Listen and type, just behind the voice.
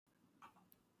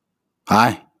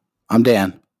Hi, I'm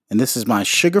Dan, and this is my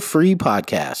sugar free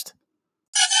podcast.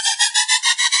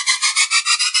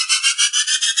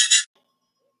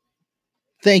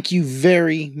 Thank you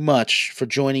very much for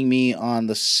joining me on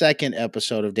the second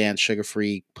episode of Dan's Sugar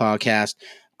Free podcast.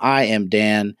 I am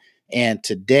Dan, and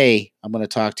today I'm going to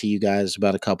talk to you guys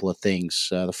about a couple of things.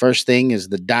 The first thing is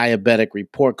the diabetic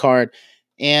report card.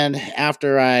 And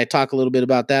after I talk a little bit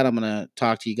about that, I'm going to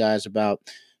talk to you guys about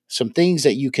some things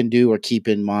that you can do or keep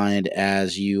in mind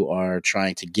as you are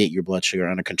trying to get your blood sugar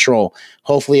under control.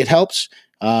 Hopefully, it helps.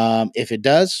 If it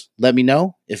does, let me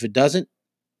know. If it doesn't,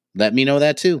 let me know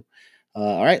that too.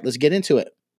 All right, let's get into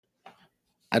it.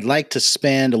 I'd like to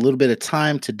spend a little bit of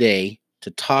time today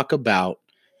to talk about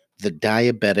the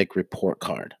diabetic report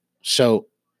card. So,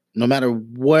 no matter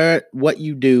what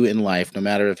you do in life, no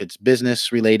matter if it's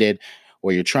business related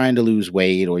or you're trying to lose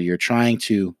weight or you're trying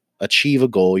to achieve a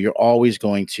goal, you're always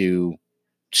going to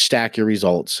stack your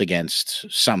results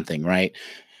against something, right?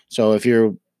 So if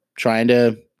you're trying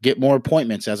to get more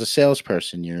appointments as a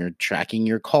salesperson, you're tracking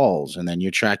your calls and then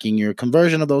you're tracking your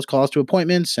conversion of those calls to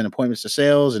appointments and appointments to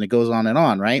sales, and it goes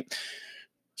on, right?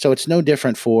 So it's no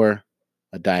different for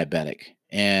a diabetic.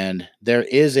 And there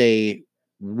is a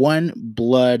one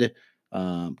blood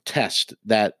test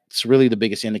that's really the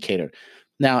biggest indicator.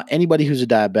 Now, anybody who's a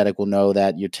diabetic will know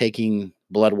that you're taking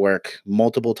blood work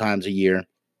multiple times a year.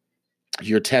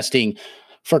 You're testing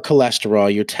for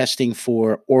cholesterol, you're testing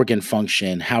for organ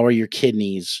function. How are your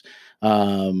kidneys?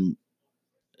 Um,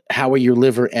 how are your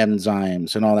liver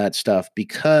enzymes and all that stuff?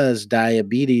 Because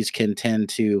diabetes can tend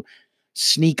to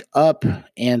sneak up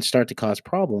and start to cause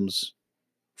problems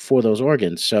for those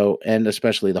organs. So, and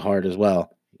especially the heart as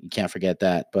well. You can't forget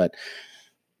that. But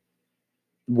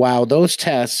while those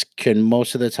tests can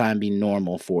most of the time be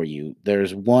normal for you,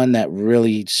 there's one that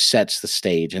really sets the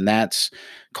stage, and that's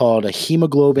called a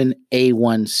hemoglobin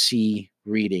A1C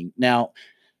reading. Now,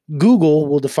 Google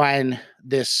will define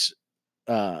this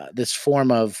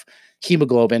form of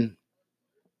hemoglobin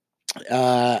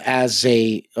as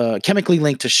a chemically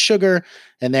linked to sugar,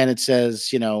 and then it says,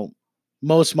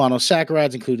 most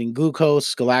monosaccharides, including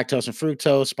glucose, galactose, and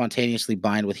fructose, spontaneously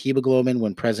bind with hemoglobin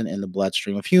when present in the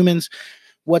bloodstream of humans.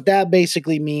 What that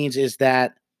basically means is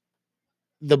that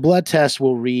the blood test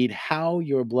will read how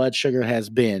your blood sugar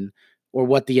has been or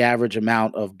what the average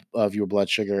amount of your blood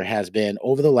sugar has been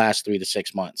over the last 3 to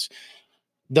 6 months.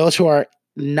 Those who are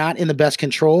not in the best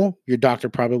control, your doctor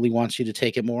probably wants you to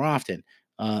take it more often.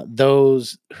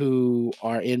 Those who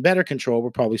are in better control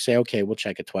will probably say, okay, we'll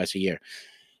check it twice a year.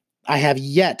 I have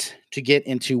yet to get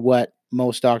into what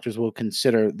most doctors will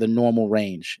consider the normal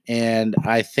range. And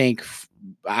I think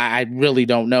I really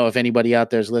don't know if anybody out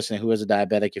there is listening who is a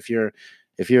diabetic. If you're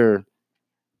if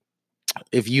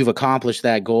you've accomplished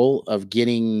that goal of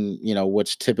getting,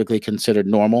 what's typically considered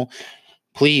normal,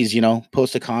 please,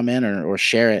 post a comment or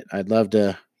share it. I'd love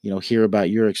to, hear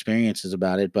about your experiences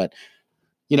about it. But,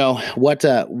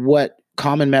 what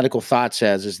common medical thought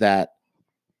says is that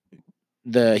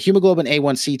the hemoglobin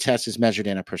A1C test is measured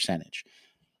in a percentage.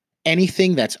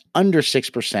 Anything that's under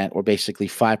 6%, or basically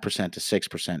 5% to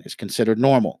 6%, is considered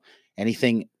normal.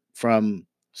 Anything from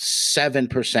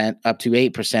 7% up to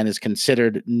 8% is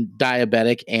considered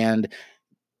diabetic and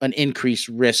an increased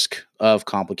risk of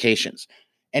complications.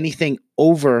 Anything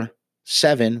over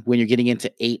 7, when you're getting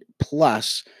into 8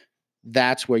 plus,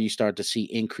 that's where you start to see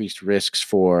increased risks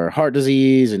for heart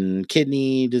disease and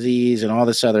kidney disease and all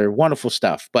this other wonderful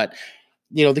stuff. But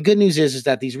the good news is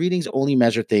that these readings only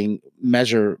measure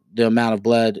the amount of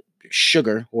blood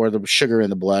sugar, or the sugar in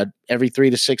the blood, every 3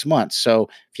 to 6 months. So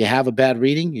if you have a bad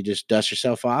reading, you just dust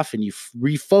yourself off and you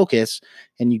refocus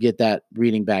and you get that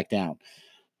reading back down.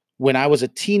 When I was a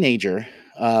teenager,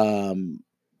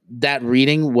 that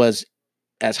reading was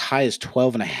as high as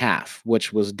 12 and a half,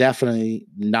 which was definitely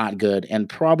not good and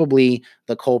probably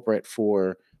the culprit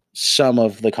for some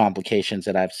of the complications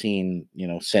that I've seen,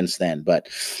 since then. But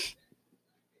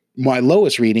my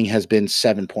lowest reading has been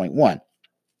 7.1,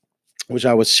 which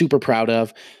I was super proud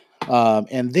of.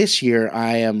 And this year,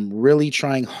 I am really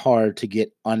trying hard to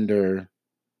get under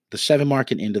the 7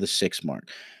 mark and into the 6 mark.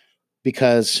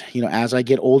 Because, as I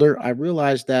get older, I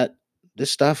realize that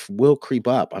this stuff will creep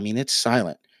up. I mean, it's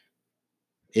silent.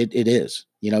 It is.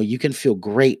 You can feel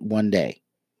great one day,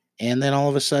 and then all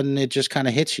of a sudden it just kind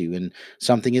of hits you and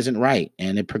something isn't right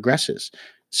and it progresses.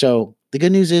 So the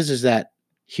good news is that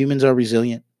humans are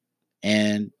resilient,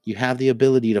 and you have the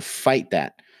ability to fight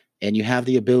that, and you have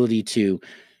the ability to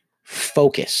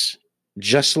focus.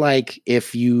 Just like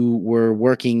if you were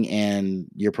working and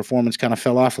your performance kind of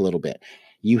fell off a little bit,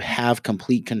 you have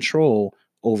complete control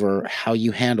over how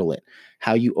you handle it,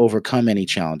 how you overcome any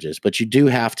challenges, but you do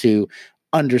have to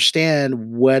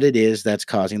understand what it is that's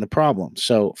causing the problem.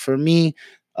 So for me,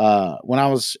 when I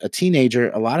was a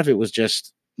teenager, a lot of it was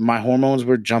just my hormones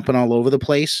were jumping all over the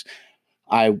place.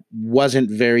 I wasn't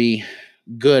very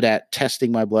good at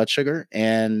testing my blood sugar.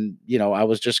 And, I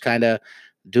was just kind of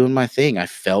doing my thing. I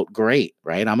felt great,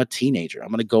 right? I'm a teenager. I'm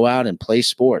going to go out and play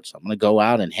sports. I'm going to go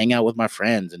out and hang out with my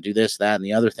friends and do this, that, and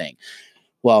the other thing.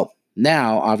 Well,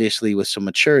 now, obviously, with some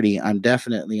maturity, I'm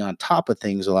definitely on top of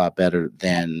things a lot better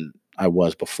than I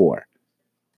was before.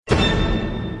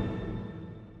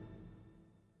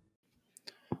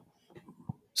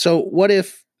 So, what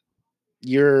if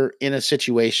you're in a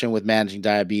situation with managing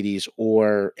diabetes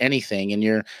or anything, and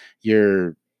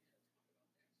you're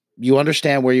you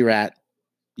understand where you're at,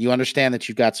 you understand that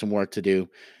you've got some work to do,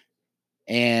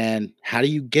 and how do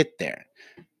you get there?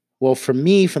 Well, for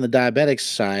me, from the diabetic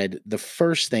side, the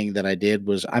first thing that I did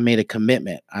was I made a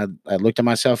commitment. I looked at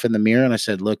myself in the mirror and I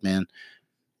said, look, man,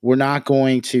 we're not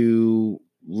going to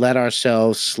let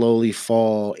ourselves slowly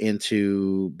fall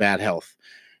into bad health.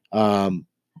 Um,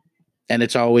 and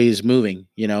it's always moving.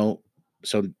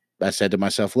 So I said to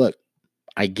myself, look,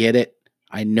 I get it.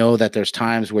 I know that there's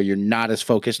times where you're not as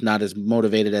focused, not as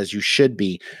motivated as you should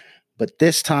be. But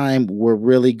this time, we're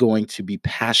really going to be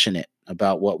passionate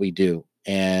about what we do.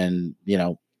 And,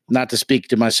 not to speak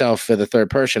to myself for the third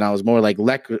person, I was more like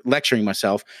lecturing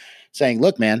myself, saying,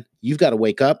 look, man, you've got to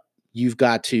wake up. You've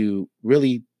got to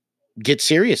really get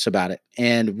serious about it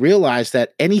and realize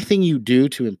that anything you do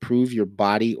to improve your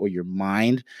body or your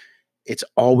mind, it's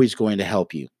always going to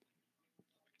help you.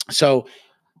 So,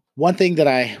 one thing that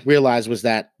I realized was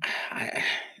that I,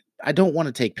 I don't want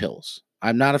to take pills.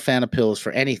 I'm not a fan of pills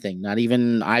for anything, not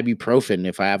even ibuprofen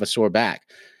if I have a sore back.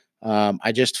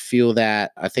 I just feel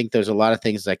that I think there's a lot of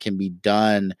things that can be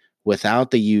done without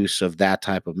the use of that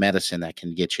type of medicine that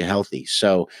can get you healthy.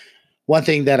 So, one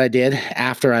thing that I did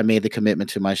after I made the commitment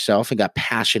to myself and got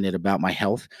passionate about my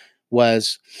health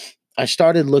was I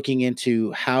started looking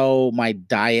into how my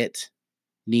diet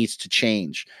needs to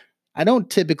change. I don't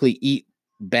typically eat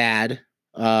bad,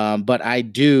 but I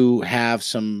do have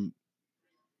some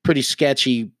pretty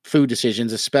sketchy food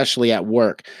decisions, especially at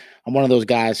work. I'm one of those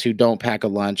guys who don't pack a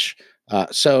lunch.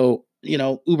 So,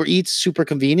 Uber Eats super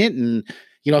convenient. And,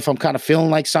 if I'm kind of feeling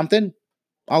like something,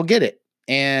 I'll get it.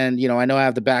 And, I know I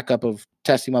have the backup of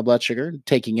testing my blood sugar,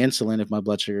 taking insulin if my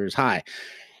blood sugar is high.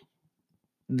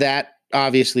 That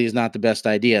obviously is not the best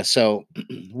idea. So,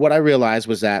 what I realized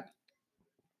was that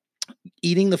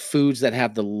eating the foods that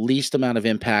have the least amount of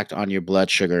impact on your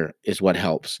blood sugar is what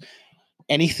helps.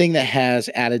 Anything that has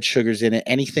added sugars in it,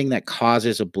 anything that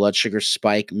causes a blood sugar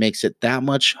spike makes it that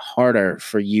much harder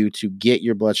for you to get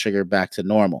your blood sugar back to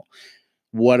normal.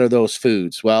 What are those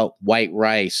foods? Well, white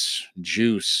rice,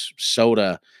 juice,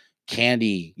 soda,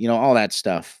 candy, all that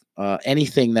stuff.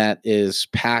 Anything that is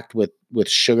packed with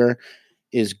sugar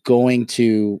is going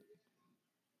to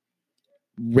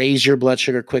raise your blood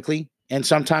sugar quickly. And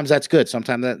sometimes that's good.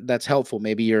 Sometimes that's helpful.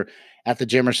 Maybe you're at the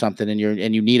gym or something and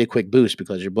you need a quick boost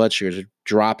because your blood sugars are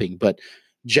dropping. But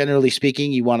generally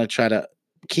speaking, you want to try to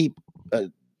keep a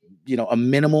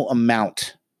minimal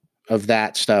amount of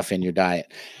that stuff in your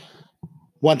diet.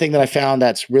 One thing that I found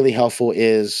that's really helpful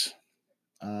is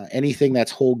anything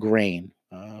that's whole grain,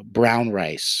 brown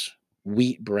rice,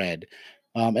 wheat bread,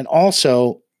 and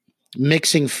also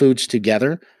mixing foods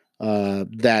together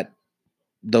that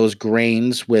those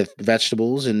grains with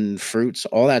vegetables and fruits,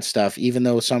 all that stuff, even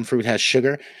though some fruit has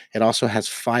sugar, it also has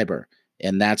fiber,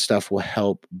 and that stuff will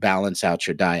help balance out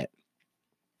your diet.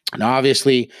 Now,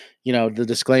 obviously, the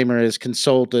disclaimer is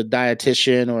consult a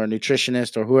dietitian or a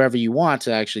nutritionist or whoever you want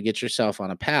to actually get yourself on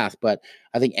a path. But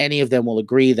I think any of them will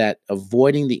agree that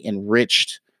avoiding the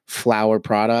enriched flour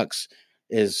products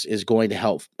is going to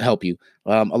help you.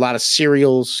 A lot of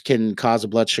cereals can cause a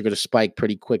blood sugar to spike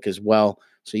pretty quick as well.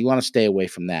 So you want to stay away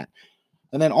from that.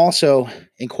 And then also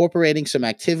incorporating some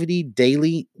activity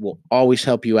daily will always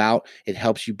help you out. It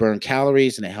helps you burn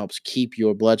calories and it helps keep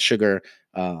your blood sugar,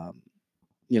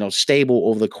 stable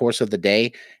over the course of the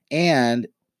day. And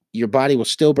your body will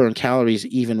still burn calories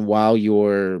even while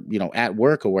you're, at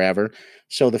work or wherever.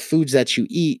 So the foods that you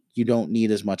eat, you don't need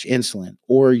as much insulin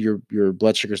or your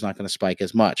blood sugar is not going to spike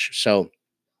as much. So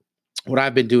what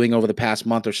I've been doing over the past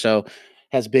month or so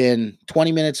has been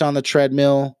 20 minutes on the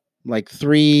treadmill, like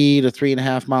 3 to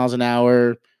 3.5 miles an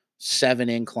hour, 7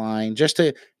 incline, just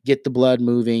to get the blood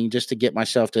moving, just to get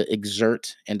myself to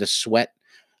exert and to sweat.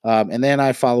 And then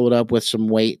I follow it up with some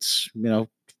weights,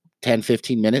 10,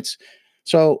 15 minutes.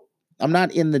 So I'm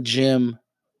not in the gym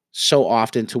so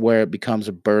often to where it becomes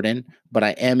a burden, but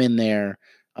I am in there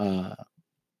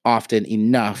often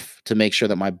enough to make sure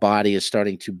that my body is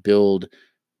starting to build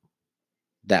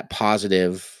that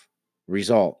positive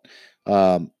result.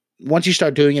 Once you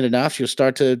start doing it enough, you'll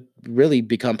start to really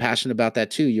become passionate about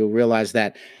that too. You'll realize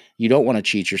that you don't want to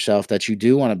cheat yourself, that you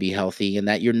do want to be healthy, and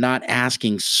that you're not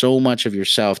asking so much of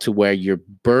yourself to where you're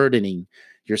burdening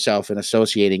yourself and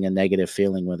associating a negative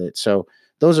feeling with it. So,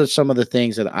 those are some of the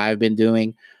things that I've been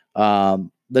doing. The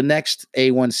next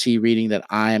A1C reading that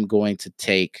I am going to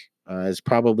take is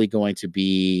probably going to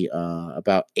be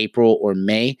about April or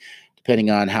May, depending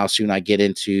on how soon I get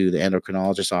into the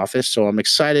endocrinologist's office. So I'm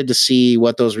excited to see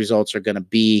what those results are going to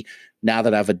be now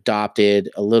that I've adopted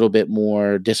a little bit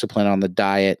more discipline on the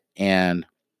diet and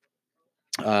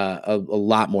a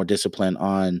lot more discipline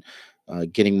on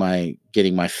getting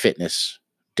my fitness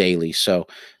daily. So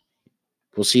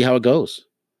we'll see how it goes.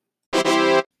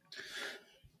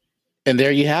 And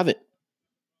there you have it.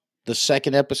 The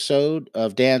second episode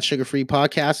of Dan's Sugar Free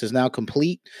Podcast is now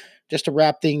complete. Just to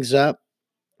wrap things up,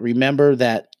 remember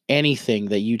that anything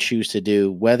that you choose to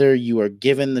do, whether you are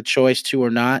given the choice to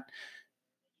or not,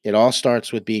 it all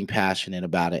starts with being passionate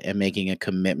about it and making a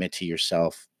commitment to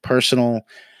yourself. Personal,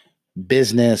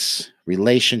 business,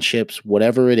 relationships,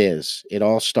 whatever it is, it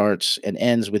all starts and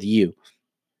ends with you.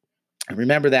 And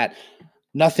remember that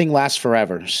nothing lasts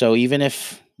forever. So even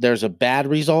if there's a bad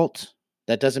result,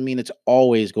 that doesn't mean it's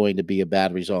always going to be a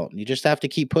bad result. You just have to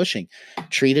keep pushing.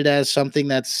 Treat it as something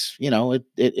that's,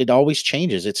 it always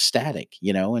changes. It's static,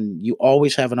 and you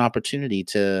always have an opportunity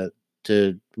to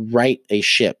right a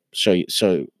ship. So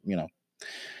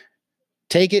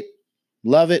take it,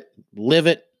 love it, live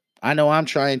it. I know I'm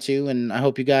trying to, and I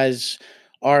hope you guys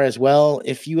are as well.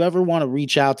 If you ever want to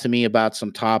reach out to me about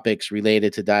some topics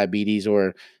related to diabetes,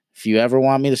 or if you ever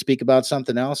want me to speak about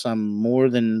something else, I'm more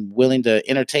than willing to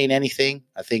entertain anything.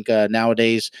 I think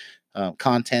nowadays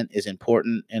content is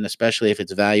important, and especially if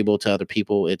it's valuable to other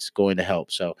people, it's going to help.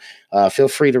 So feel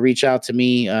free to reach out to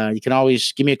me. You can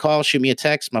always give me a call, shoot me a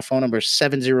text. My phone number is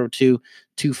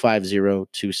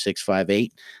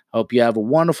 702-250-2658. Hope you have a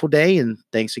wonderful day, and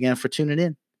thanks again for tuning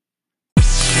in.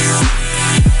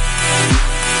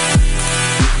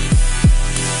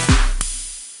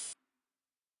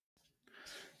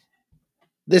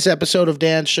 This episode of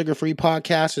Dan's Sugar Free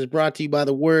Podcast is brought to you by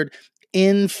the word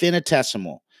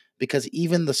infinitesimal, because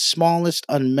even the smallest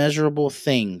unmeasurable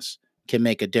things can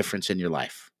make a difference in your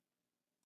life.